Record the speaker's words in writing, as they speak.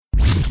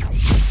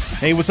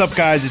Hey, what's up,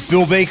 guys? It's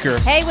Bill Baker.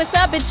 Hey, what's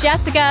up? It's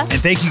Jessica. And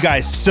thank you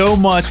guys so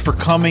much for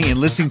coming and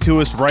listening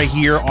to us right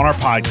here on our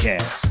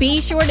podcast.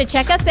 Be sure to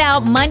check us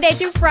out Monday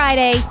through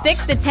Friday,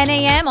 6 to 10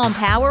 a.m. on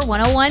Power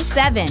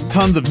 1017.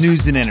 Tons of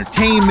news and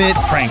entertainment,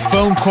 prank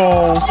phone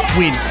calls,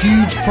 win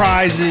huge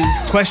prizes,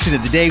 question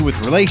of the day with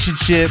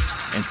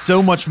relationships, and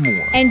so much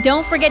more. And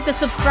don't forget to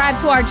subscribe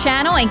to our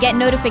channel and get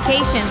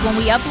notifications when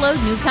we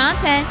upload new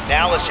content.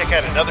 Now let's check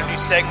out another new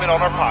segment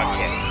on our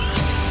podcast.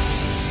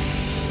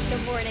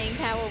 Good morning,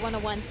 Power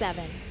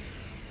 1017.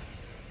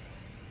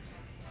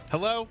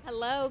 Hello?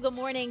 Hello, good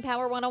morning,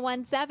 Power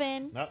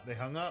 1017. No, they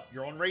hung up.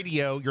 You're on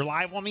radio. You're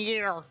live on the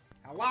air.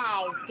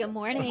 Hello? Good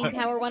morning,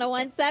 Power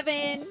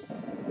 1017.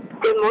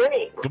 Good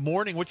morning. Good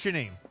morning. What's your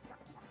name?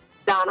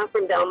 Donna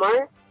from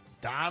Delmar.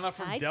 Donna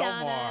from Hi,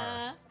 Delmar.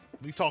 Donna.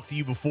 We've talked to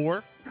you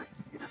before.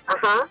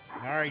 Uh-huh.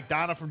 All right,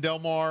 Donna from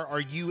Delmar.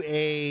 Are you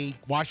a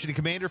Washington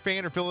Commander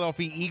fan or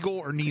Philadelphia Eagle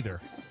or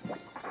neither?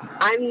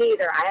 I'm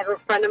neither. I have a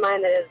friend of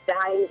mine that is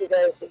dying to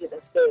go see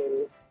the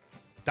game.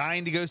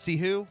 Dying to go see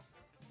who?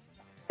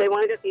 They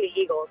want to go see the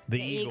Eagles.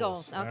 The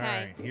Eagles, All okay.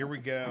 right, here we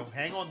go.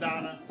 Hang on,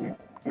 Donna.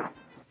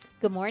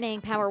 Good morning,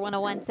 Power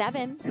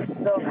 1017. Good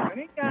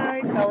morning,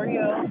 guys. How are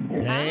you?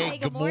 Hey,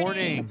 good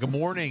morning. Good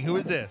morning. Who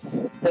is this?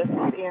 This is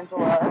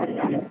Angela.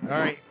 All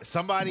right,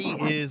 somebody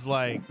is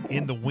like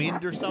in the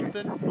wind or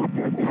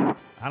something.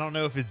 I don't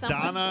know if it's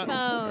Someone's Donna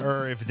phone.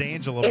 or if it's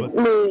Angela, It's but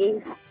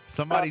me.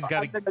 somebody's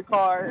got I'm to. in the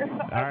car.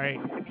 All right.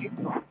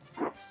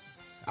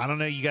 I don't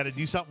know. You got to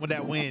do something with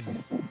that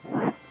wind.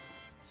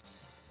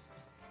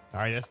 All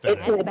right, that's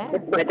better. That's bad.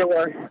 It's my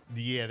door.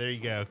 Yeah, there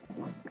you go.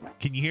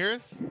 Can you hear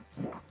us?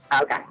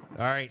 Okay.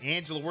 All right,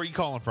 Angela, where are you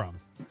calling from?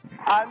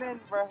 I'm in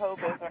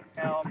Rehoboth right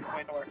now on my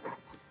way to work.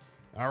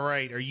 All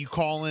right, are you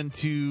calling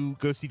to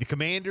go see the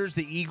Commanders,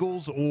 the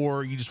Eagles,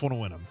 or you just want to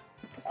win them?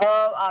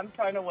 I'm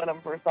trying to win them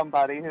for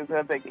somebody who's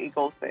a big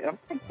Eagles fan.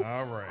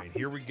 All right,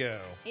 here we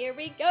go. Here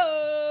we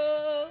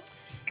go.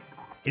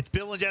 It's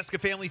Bill and Jessica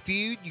Family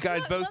Feud. You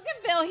guys both. Look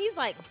at Bill. He's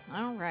like,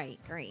 all right,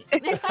 great.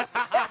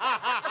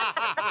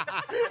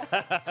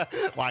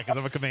 Why? Because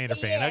I'm a Commander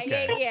fan.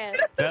 Okay. Yeah.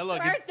 Now, look,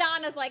 First,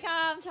 Donna's like,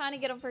 I'm trying to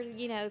get them for,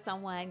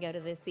 someone, go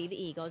to see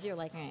the Eagles. You're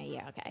like,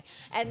 yeah, okay.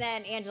 And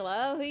then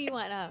Angela, who you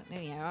want? Oh,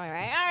 yeah, all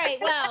right.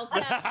 Well,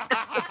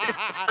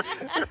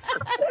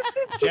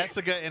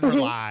 Jessica and her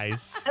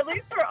lies. At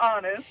least we're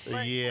honest.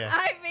 Yeah.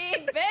 I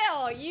mean,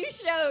 Bill, you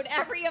showed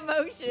every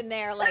emotion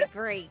there. Like,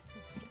 great.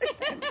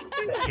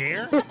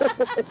 Care? I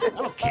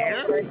don't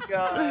care. Oh my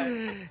God.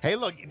 Hey,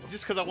 look,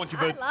 just because I want you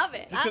both. I love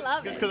it. Just I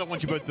love because it. I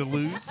want you both to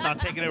lose, not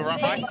taking over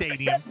my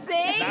stadium.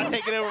 See? Not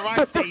taking over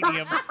my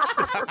stadium. All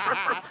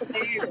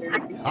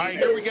right,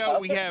 here we go.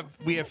 We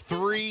have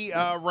three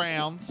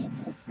rounds.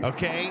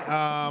 Okay,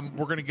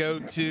 we're gonna go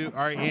to.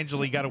 All right,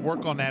 Angela, you got to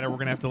work on that, or we're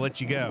gonna have to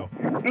let you go.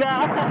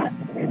 No.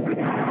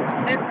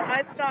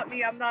 It's not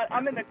me.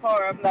 I'm in the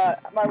car. I'm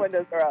not. My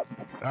windows are up.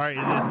 All right,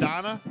 is this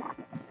Donna?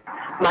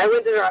 My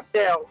windows are up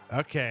too.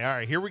 Okay, all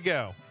right, here we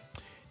go.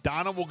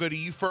 Donna, we'll go to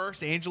you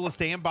first. Angela,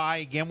 stand by.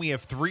 Again, we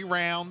have three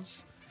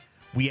rounds.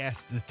 We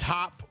asked the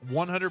top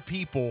 100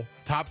 people,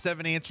 top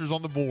 7 answers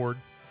on the board.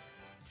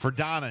 For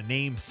Donna,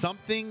 name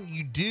something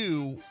you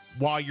do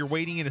while you're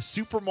waiting in a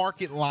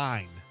supermarket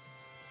line.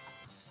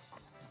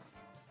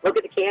 Look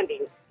at the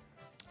candy.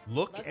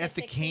 Look at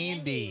the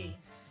candy.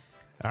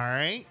 All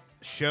right,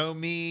 show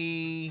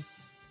me.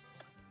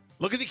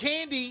 Look at the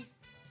candy.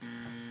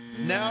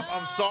 Nope,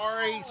 I'm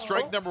sorry.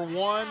 Strike number 1.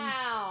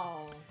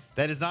 Wow.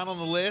 That is not on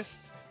the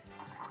list.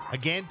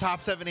 Again,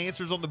 top 7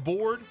 answers on the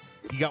board.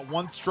 You got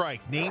 1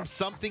 strike. Name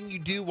something you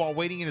do while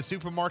waiting in a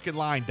supermarket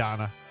line,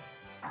 Donna.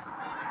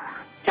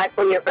 Check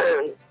on your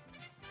phone.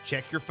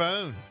 Check your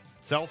phone.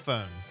 Cell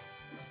phone.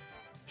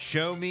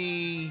 Show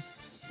me.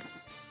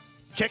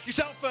 Check your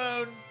cell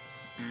phone.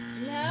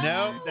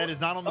 No, that is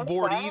not on the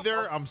board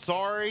either. I'm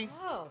sorry.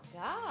 Oh,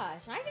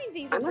 gosh. I think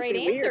these are That must great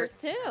be weird. answers,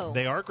 too.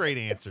 They are great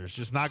answers,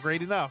 just not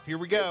great enough. Here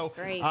we go.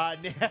 Great.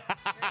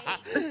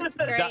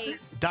 Great.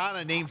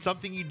 Donna, name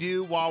something you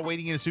do while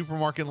waiting in a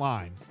supermarket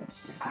line.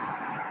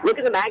 Look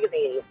at the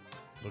magazines.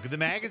 Look at the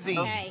magazines.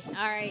 Okay,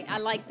 all right. I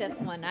like this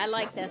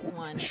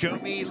one. Show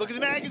me. Look at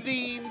the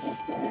magazines.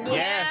 Yeah,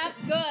 Yes.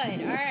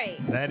 good. All right.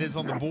 That is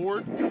on the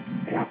board.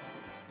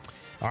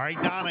 All right,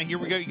 Donna, here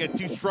we go. You got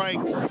 2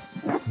 strikes.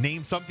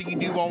 Name something you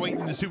do while waiting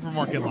in the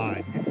supermarket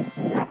line.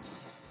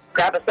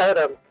 Grab a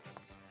soda.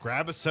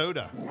 Grab a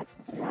soda.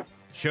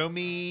 Show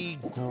me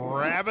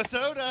grab a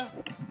soda.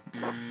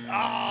 Oh,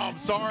 I'm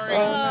sorry.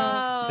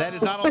 Oh. That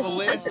is not on the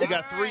list. You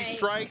got 3 All right.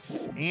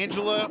 strikes.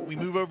 Angela, we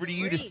move over to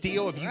you to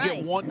steal. If you get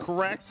Christ. 1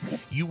 correct,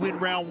 you win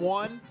round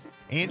 1.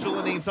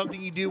 Angela, name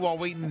something you do while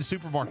waiting in the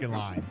supermarket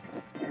line.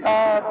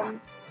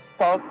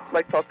 Talk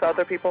to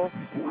other people.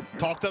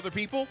 Talk to other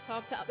people.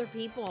 Talk to other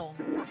people.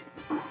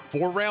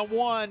 For round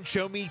 1,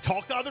 show me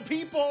talk to other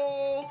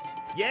people.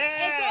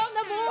 Yes. It's on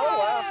the board. Oh,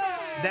 wow.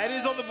 That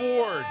is on the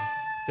board.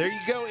 There you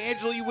go,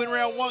 Angela. You win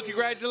round 1.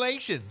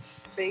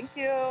 Congratulations. Thank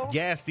you.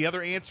 Yes, the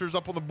other answers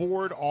up on the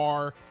board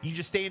are you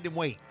just stand and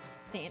wait.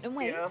 Stand and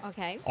wait. Yeah.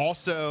 Okay.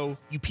 Also,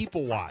 you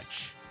people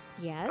watch.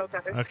 Yes.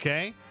 Okay.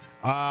 Okay.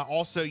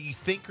 Also, you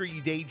think or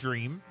you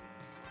daydream.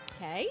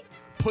 Okay.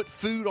 Put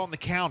food on the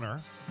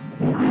counter.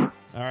 All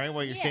right,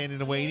 while you're Yeah, standing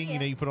and waiting, yeah. you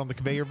know, you put on the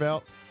conveyor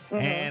belt.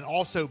 And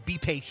also be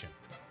patient.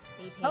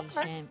 Be Okay.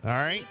 patient. All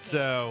right,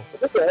 so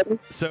Good.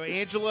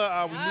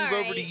 Angela, we All move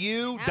over to right.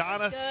 you. That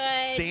Donna, was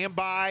good. stand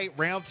by.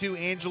 Round 2,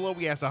 Angela.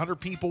 We asked 100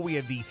 people. We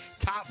have the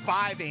top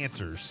 5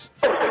 answers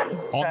on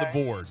the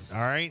Okay. board. All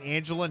right,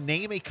 Angela,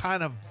 name a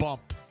kind of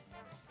bump.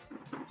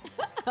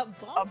 A A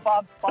bump.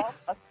 bump,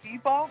 a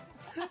speed bump.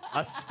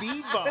 A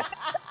speed bump.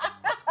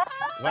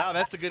 Wow,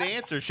 that's a good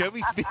answer. Show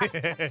me speed.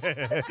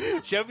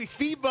 Show me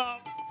speed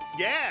bump.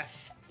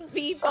 Yes.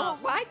 Speed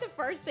bump. Why the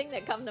first thing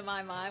that come to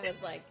my mind was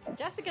like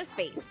Jessica's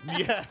face.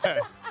 Yeah.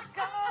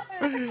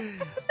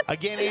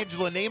 Again,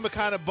 Angela, name a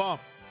kind of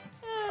bump.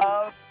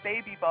 A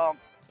baby bump.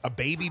 A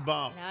baby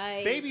bump.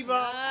 Nice. Baby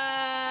bump.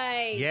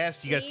 Nice.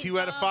 Yes, you got Speed 2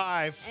 out of bump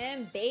 5.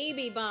 And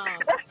baby bump.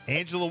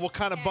 Angela, what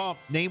kind of Okay. bump?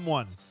 Name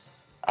one.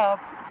 A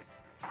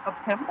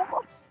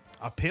pimple.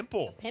 A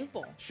pimple.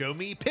 Pimple. Show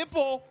me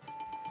pimple.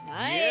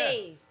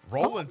 Nice.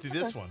 Rolling through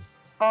this one.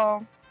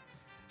 Um.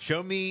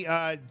 Show me,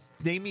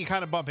 name me a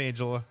kind of bump,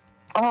 Angela.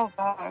 Oh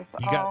gosh.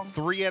 You got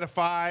 3 out of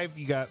 5.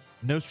 You got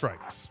no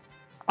strikes.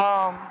 3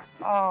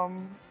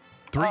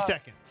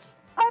 seconds.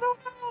 I don't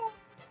know.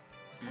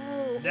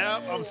 Oh,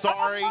 Nope, I'm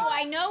sorry. Oh,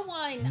 I know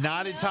one.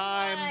 Not I in know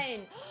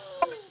time.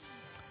 one.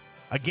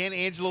 Again,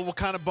 Angela, what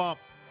kind of bump?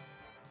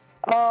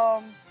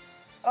 Oh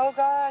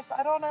gosh,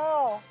 I don't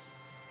know.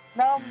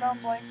 No, I'm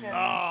blanking.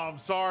 Oh, I'm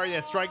sorry.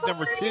 That's strike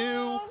number 2.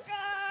 Oh, gosh.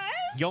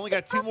 You only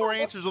got 2 more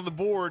answers on the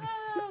board.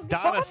 Oh,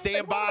 Donna,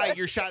 stand by.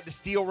 Your shot to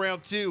steal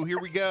round 2. Here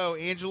we go.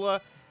 Angela,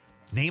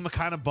 name a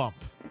kind of bump.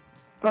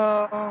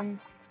 I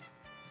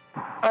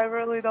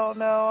really don't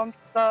know. I'm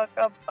stuck.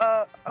 A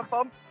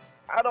bump.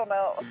 I don't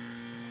know.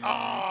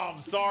 Oh,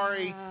 I'm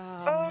sorry.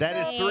 Oh,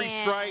 That is 3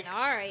 man. strikes.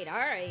 All right, all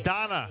right.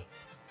 Donna.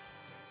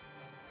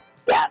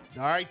 Yeah.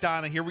 All right,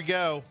 Donna, here we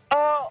go.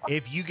 Oh,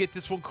 If you get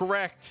this one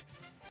correct,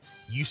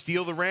 you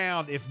steal the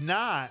round. If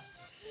not,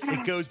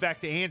 it goes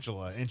back to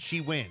Angela, and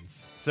she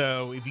wins.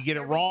 So if you get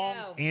it Here we wrong,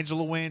 go.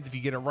 Angela wins. If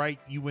you get it right,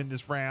 you win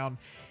this round.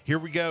 Here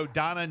we go.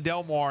 Donna and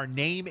Delmar,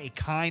 name a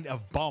kind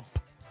of bump.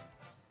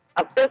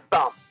 A fist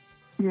bump.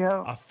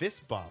 yeah. A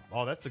fist bump.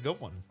 Oh, that's a good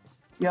one.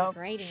 Yep.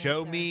 Great Show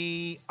answer.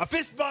 me a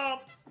fist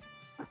bump.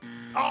 Oh,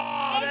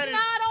 It's that is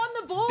not on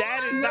the board.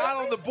 that is not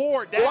on the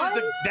board.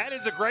 That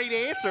is a great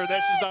answer.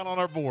 That's just not on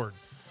our board.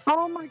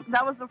 Oh my!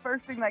 That was the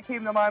first thing that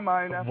came to my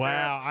mind. After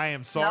Wow, I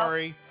am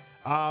sorry.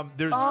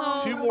 There's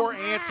Oh, 2 more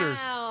answers.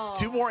 wow.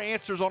 2 more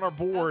answers on our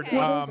board.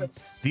 Okay.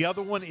 The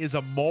other one is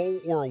a mole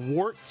or a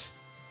wart.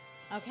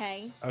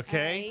 Okay.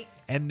 Okay,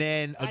 and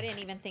then All right. I didn't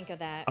even think of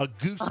that. a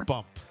goose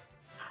bump.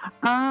 Okay.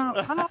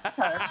 Oh,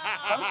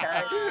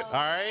 All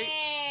right.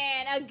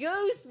 Man, a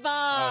goosebump.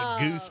 A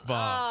goosebump.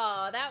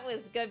 Oh, that was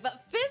good.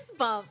 But fist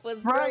bump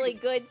was Right. really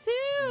good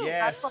too.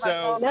 Yeah. That's what I So,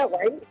 thought. No,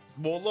 right?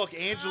 well, look,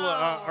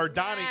 Angela Oh, or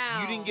Donna,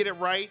 wow. you didn't get it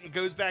right. It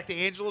goes back to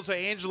Angela. So,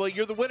 Angela,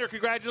 you're the winner.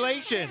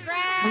 Congratulations.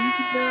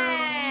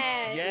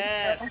 Congrats.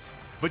 Yes.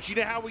 But you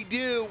know how we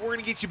do. We're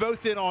gonna get you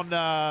both in on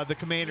the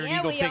Commander and Yeah,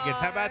 Eagle we tickets.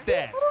 How are. about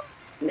that?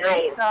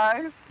 Nice.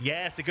 Guys.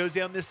 Yes, it goes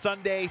down this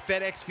Sunday,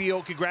 FedEx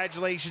Field.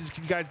 Congratulations.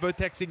 Can you guys both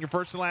text in your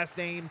first and last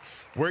name,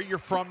 where you're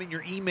from, and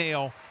your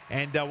email,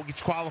 and we'll get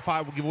you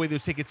qualified. We'll give away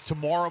those tickets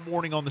tomorrow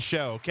morning on the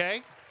show,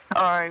 okay?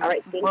 All right. All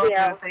right, thank Will you.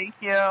 do. Thank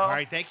you. All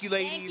right, thank you,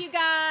 ladies. Thank you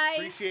guys.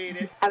 Appreciate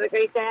it. Have a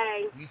great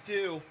day. You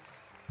too.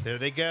 There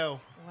they go.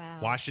 Wow.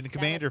 Washington That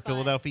was Commander, fun.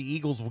 Philadelphia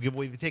Eagles will give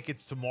away the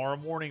tickets tomorrow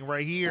morning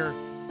right here.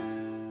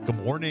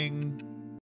 Good morning.